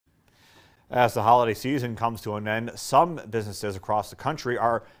As the holiday season comes to an end, some businesses across the country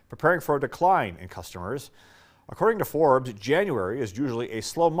are preparing for a decline in customers. According to Forbes, January is usually a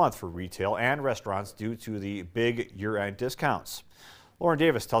slow month for retail and restaurants due to the big year-end discounts. Lauren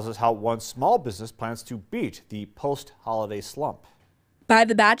Davis tells us how one small business plans to beat the post-holiday slump. By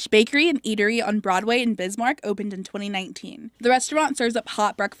the Batch Bakery and Eatery on Broadway in Bismarck opened in 2019. The restaurant serves up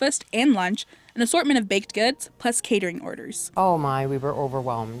hot breakfast and lunch, an assortment of baked goods, plus catering orders. Oh my, we were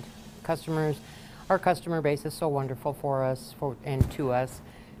overwhelmed. Our customer base is so wonderful for us and to us.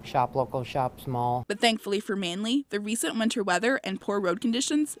 Shop local, shop small. But thankfully for Manley, the recent winter weather and poor road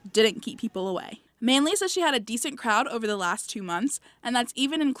conditions didn't keep people away. Manley says she had a decent crowd over the last 2 months, and that's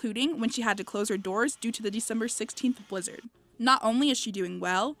even including when she had to close her doors due to the December 16th blizzard. Not only is she doing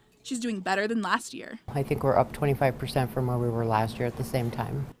well, she's doing better than last year. I think we're up 25% from where we were last year at the same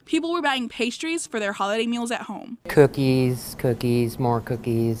time. People were buying pastries for their holiday meals at home. Cookies, more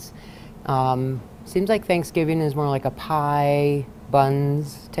cookies. Seems like Thanksgiving is more like a pie,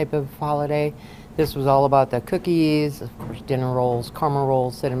 buns type of holiday. This was all about the cookies, of course, dinner rolls, caramel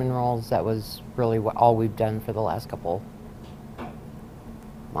rolls, cinnamon rolls. That was really all we've done for the last couple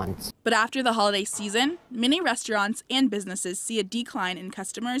months. But after the holiday season, many restaurants and businesses see a decline in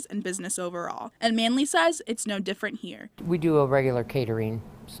customers and business overall. And Manley says it's no different here. We do a regular catering,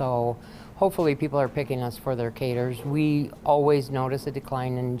 so hopefully people are picking us for their caters. We always notice a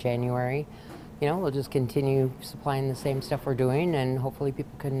decline in January. You know, we'll just continue supplying the same stuff we're doing, and hopefully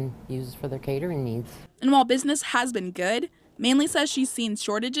people can use it for their catering needs. And while business has been good, Manley says she's seen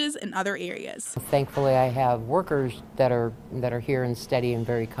shortages in other areas. Thankfully, I have workers that are here and steady and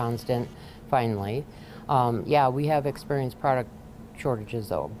very constant, finally. Yeah, we have experienced product shortages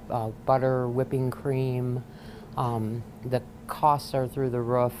though. Butter, whipping cream, the costs are through the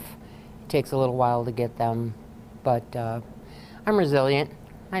roof. It takes a little while to get them, but I'm resilient.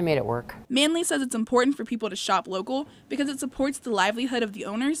 I made it work. Manley says it's important for people to shop local because it supports the livelihood of the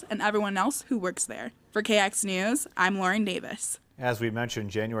owners and everyone else who works there. For KX News, I'm Lauren Davis. As we mentioned,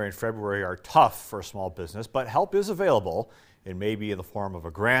 January and February are tough for a small business, but help is available. It may be in the form of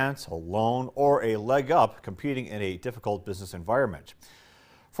a grant, a loan, or a leg up competing in a difficult business environment.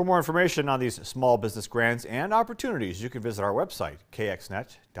 For more information on these small business grants and opportunities, you can visit our website,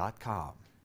 kxnet.com.